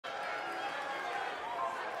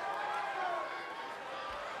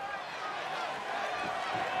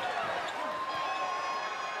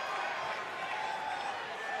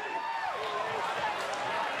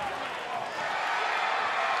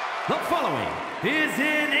The following is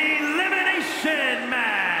an elimination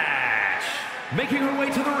match. Making her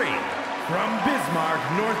way to the ring from Bismarck,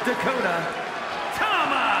 North Dakota,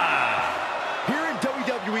 Tama. Here in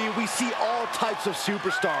WWE, we see all types of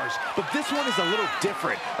superstars, but this one is a little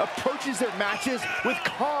different. Approaches their matches with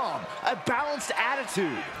calm, a balanced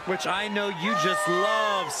attitude. Which I know you just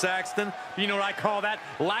love, Saxton. You know what I call that?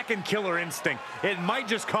 Lacking killer instinct. It might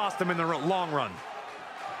just cost them in the long run.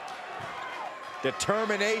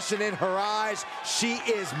 Determination in her eyes. She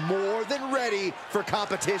is more than ready for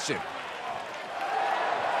competition.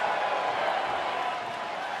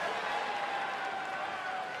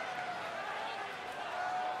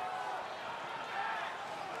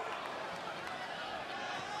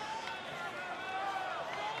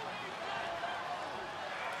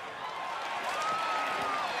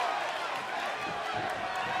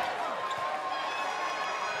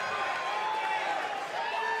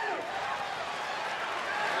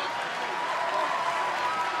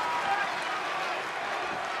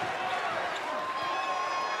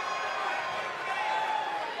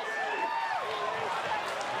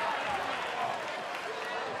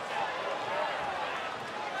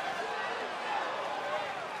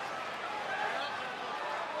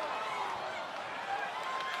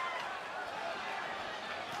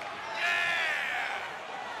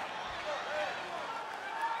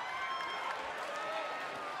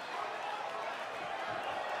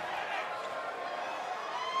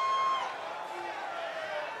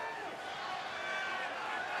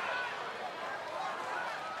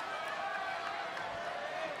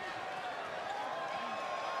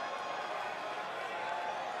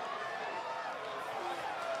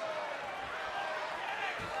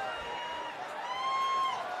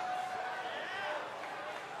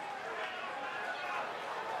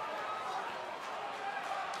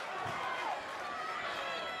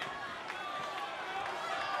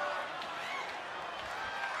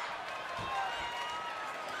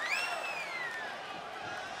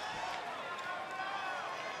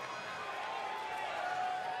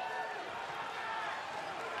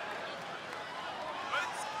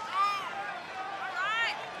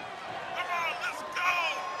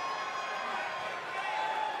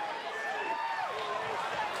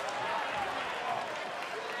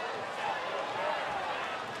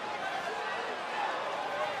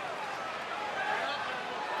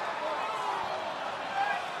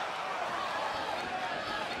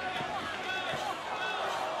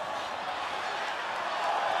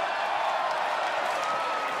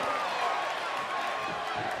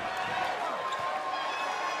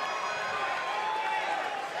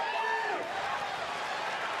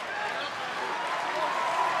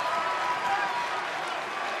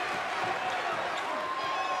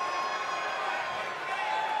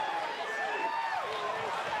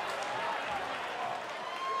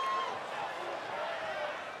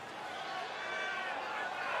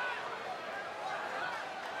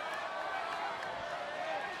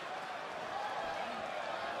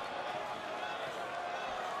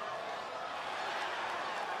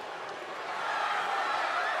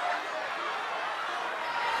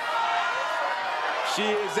 She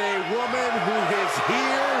is a woman who is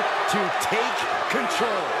here to take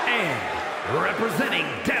control. And representing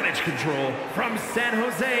Damage Control from San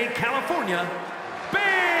Jose, California, Bayley.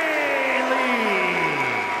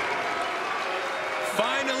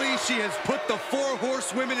 Finally, she has put the 4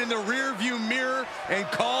 horsewomen in the rearview mirror and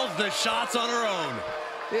calls the shots on her own.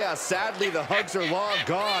 Yeah, sadly, the hugs are long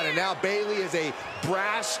gone, and now Bayley is a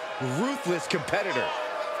brash, ruthless competitor.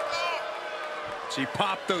 She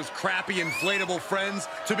popped those crappy inflatable friends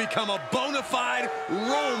to become a bona fide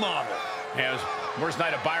role model. Yeah, it was the worst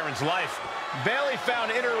night of Byron's life. Bayley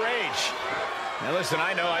found inner rage. Now listen,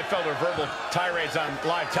 I know I felt her verbal tirades on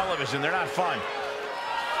live television. They're not fun.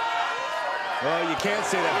 Well, you can't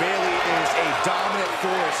say that Bayley is a dominant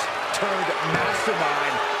force turned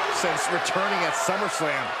mastermind since returning at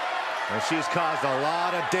SummerSlam. And she's caused a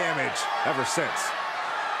lot of damage ever since.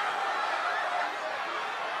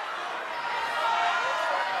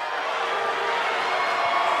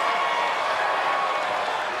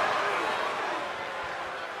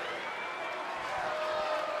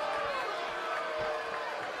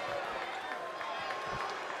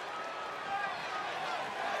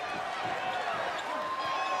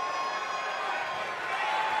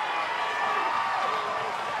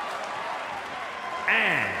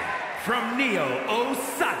 And from Neo,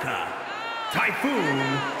 Osaka,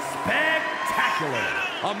 Typhoon Spectacular.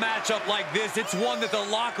 A matchup like this, it's one that the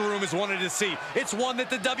locker room has wanted to see. It's one that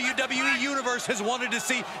the WWE Universe has wanted to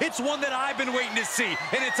see. It's one that I've been waiting to see,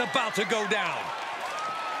 and it's about to go down.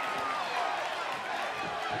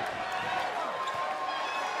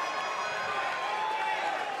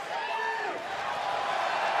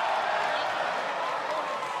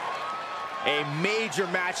 A major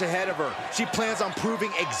match ahead of her. She plans on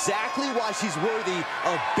proving exactly why she's worthy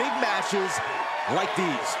of big matches like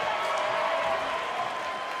these.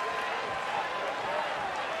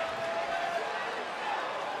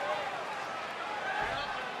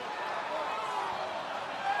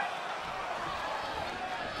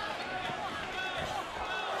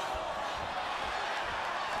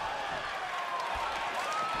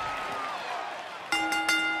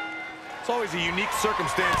 It's always a unique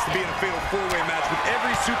circumstance to be in a fatal four-way match with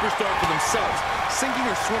every superstar for themselves, sinking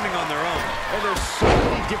or swimming on their own. And there's so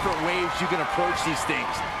many different ways you can approach these things.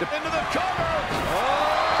 Into the cover!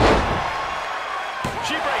 Oh!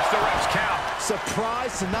 She breaks the ref's count.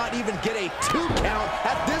 Surprised to not even get a 2 count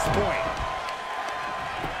at this point.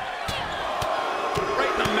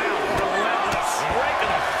 Right in the mouth, relentless. Right in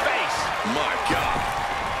the face. My God.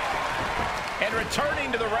 And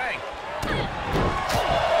returning to the ring.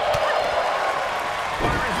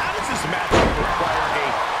 This match require a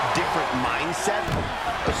different mindset.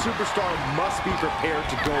 A superstar must be prepared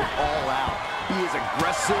to go all out. Be as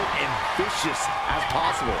aggressive and vicious as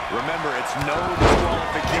possible. Remember, it's no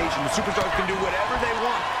disqualification. The superstars can do whatever they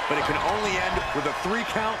want, but it can only end with a 3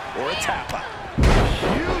 count or a tap out.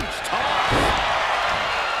 Huge toss.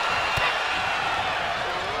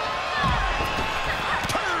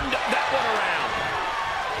 Turned that one around.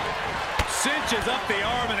 Cinches up the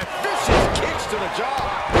arm and a Vicious kicks to the jaw.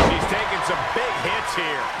 She's taking some big hits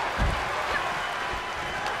here.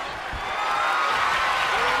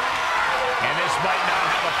 And this might not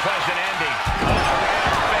have a pleasant ending. Oh, right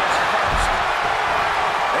in her face first.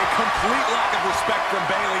 A complete lack of respect from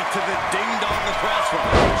Bayley to the ding-dong across from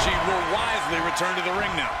her. She will wisely return to the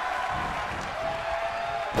ring now.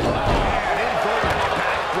 And inverted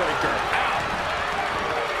backbreaker. Out.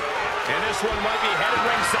 And this one might be headed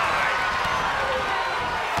ringside.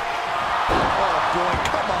 Oh boy,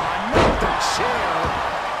 come on, not the chair.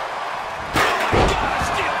 Oh my God, a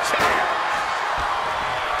steel chair.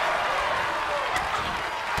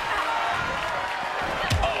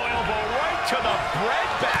 Oh, elbow right to the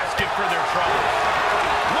breadbasket for their trouble.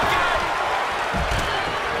 Look out.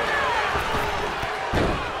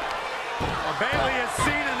 Well, Bayley has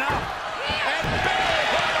seen enough. And Bayley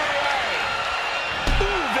put her away.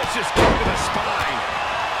 Ooh, vicious kick to the spine.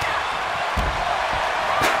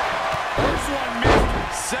 First one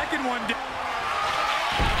missed, second one did.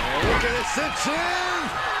 And look at this cinch-in.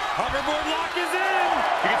 Hoverboard lock is in.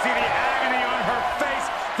 You can see the agony on her face.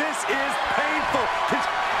 This is painful.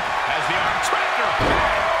 As the arm tracker.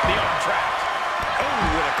 The arm trapped. Oh,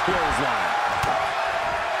 what a clothesline.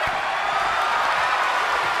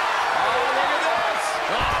 Oh, look at this.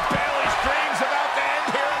 Oh, Bayley's dreams about to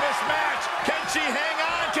end here in this match. Can she hang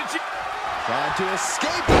on? Can she? Trying to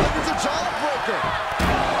escape. There's a jawbreaker.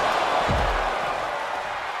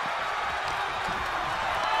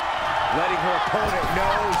 Letting her opponent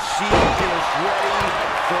know she is ready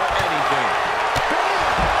for anything.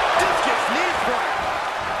 Discus knee strike.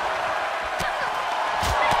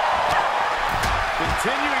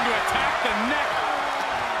 Continuing to attack the neck.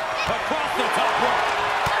 Across the top rope.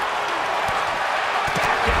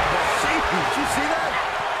 Back elbow. Did you see that?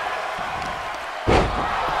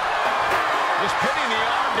 Just pinning the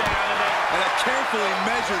arm down And a carefully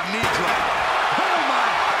measured knee drop. Oh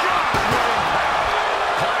my God! What impact.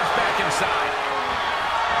 climbs back inside.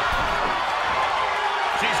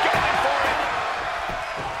 She's going for it.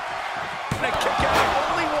 And a kick out,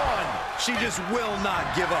 only one. She just will not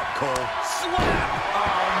give up, Cole. Slap. Oh,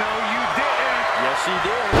 no, you didn't. Yes, she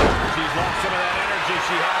did. She's lost some of that energy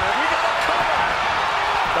she had. We got a cover.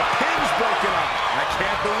 The pin's broken up. I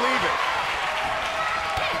can't believe it.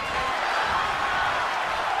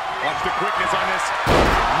 Watch the quickness on this.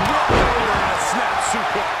 Rolled over and a snap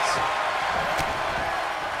suplex.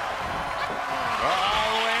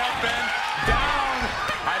 All the way up and down.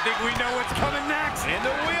 I think we know what's coming next. In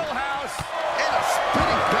the wheelhouse. And a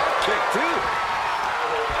spinning back kick, too.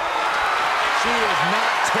 She is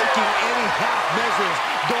not taking any half measures,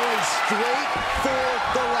 going straight for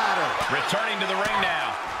the ladder. Returning to the ring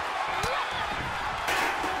now.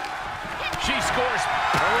 She scores.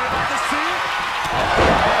 Are we about to see it?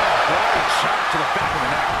 Right shot to the back of the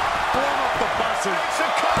neck. Warm up the bustle.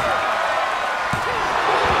 Sakura.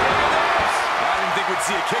 I didn't think we'd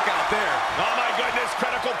see a kick out there. Oh, my goodness.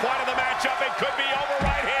 Critical point of the matchup. It could be over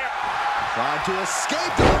right here. Trying to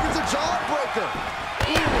escape, delivers a jawbreaker.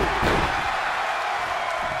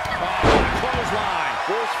 Clothesline.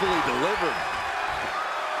 Forcefully delivered.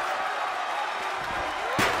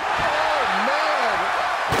 Oh, man.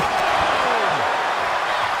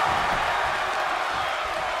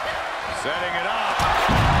 Setting it up.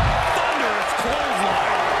 Thunderous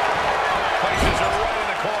clothesline.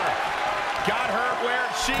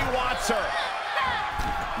 She wants her.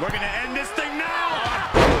 We're going to end this thing now.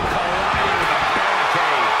 Colliding with a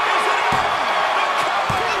barricade. Is it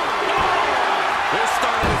This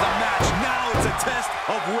started as a match. Now it's a test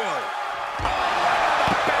of will.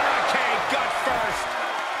 The barricade gut first.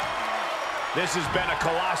 This has been a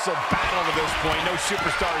colossal battle to this point. No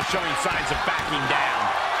superstar is showing signs of backing down.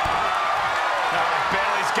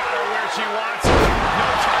 Bayley's got her where she wants her. No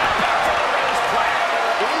time back for the race plan.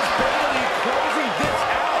 Is Bayley closing this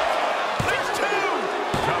out? There's two.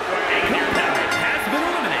 Tough way to get your neck. Has been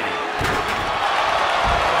eliminated.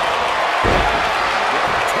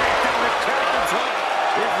 Takedown with Captain's hook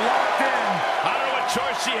is locked in. I don't know what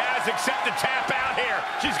choice she has except to tap out here.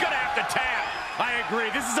 She's going to have to tap. I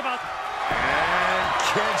agree. This is about... And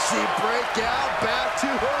can she break out back to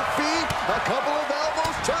her feet? A couple of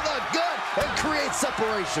elbows to the gut and create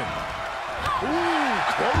separation. Ooh,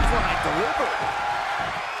 clothesline delivered.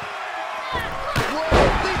 Whoa,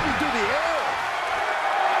 leaping through the air.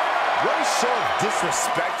 What a show of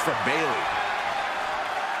disrespect from Bayley.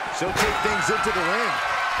 She'll take things into the ring.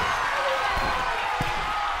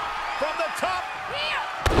 From the top.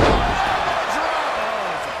 Oh,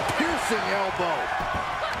 piercing elbow.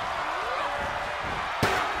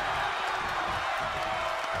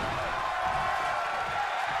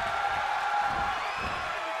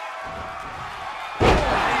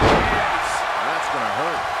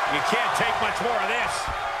 You can't take much more of this.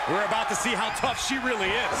 We're about to see how tough she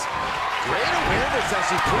really is. Great awareness as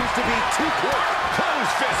she proves to be too quick.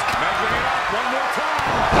 Close fist. Measuring it up one more time.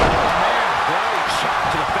 Oh, man. Right shot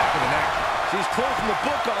to the back of the neck. She's closing the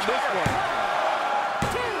book on this one.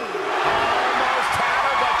 Almost had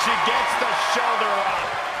her, but she gets the shoulder up.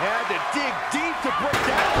 Had to dig deep to break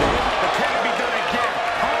that, man. It can't be done again.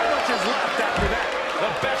 How much is left after that?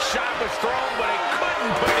 The best shot was thrown, but it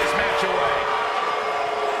couldn't put this match away.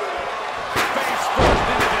 Face first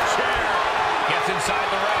into the chair. Gets inside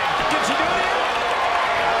the ring. Did she do it?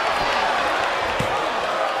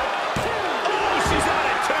 Oh, she's out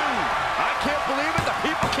at two. I can't believe it. The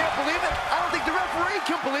people can't believe it. I don't think the referee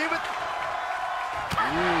can believe it.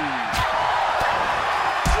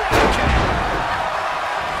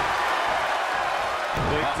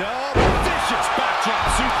 Picked up. Vicious backdrop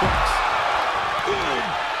suplex.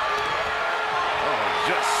 Oh,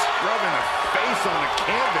 just rubbing the face on the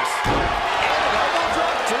canvas. And an elbow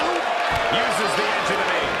drop, too. Uses the edge of the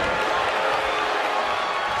knee.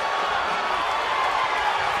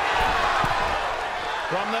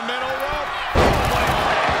 From the middle rope.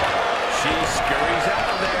 She scurries out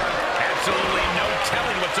of there. Absolutely no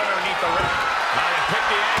telling what's underneath the rope. Now they pick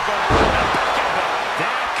the ankle.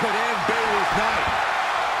 That could end Bayley's night.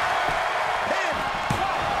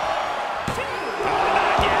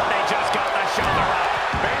 Not yet. They just got the shoulder up.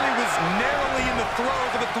 Bayley was narrowly in the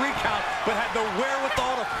throes of a 3 count, but had the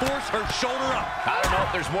wherewithal to force her shoulder up. I don't know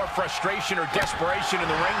if there's more frustration or desperation in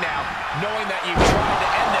the ring now, knowing that you've tried to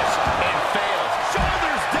end this and failed.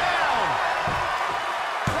 Shoulders down.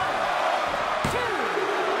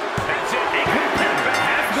 That's it. A contender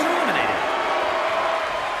has been eliminated.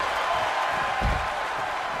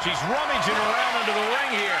 She's rummaging around under the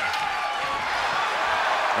ring here.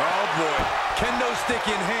 Oh, boy. Kendo stick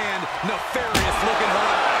in hand, nefarious look in her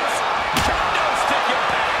eyes. Kendo stick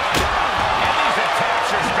impact. And these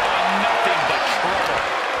attacks are spelling nothing but trouble.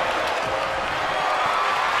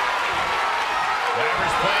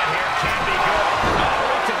 Whatever's playing here can be good.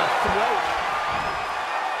 Right to the throat.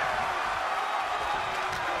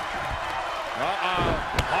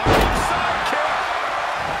 Hard side kick.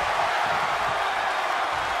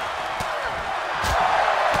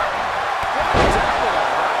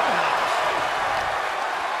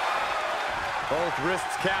 Both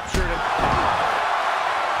wrists captured.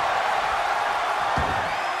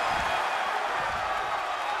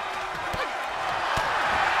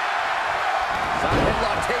 Side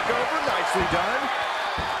headlock takeover, nicely done.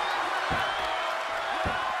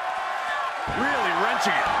 Really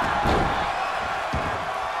wrenching it.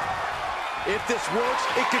 If this works,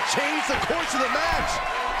 it could change the course of the match.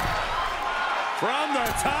 From the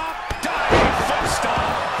top. Diving foot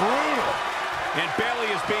stomp. Brutal. And Bayley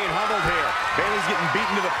is being humbled here. Bayley's getting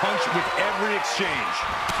beaten to the punch with every exchange.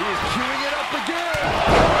 She is queuing it up again.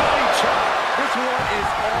 Body chop. This one is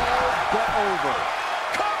all but over.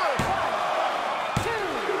 Cover.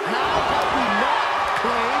 How have we not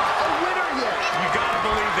claimed a winner yet? You gotta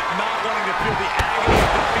believe that not wanting to feel the agony of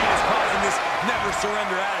defeat is causing this never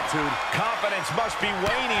surrender attitude. Confidence must be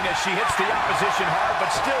waning as she hits the opposition hard,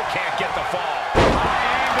 but still can't get the fall. High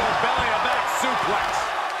angle belly to back suplex.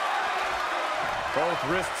 Both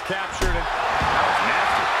wrists captured. And that was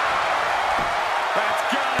nasty. That's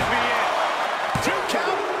gotta be it. 2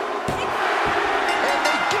 count.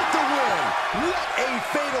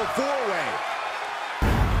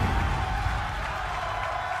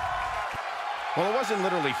 Well, it wasn't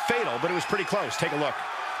literally fatal, but it was pretty close. Take a look.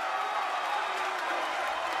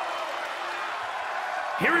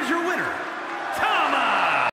 Here is your winner,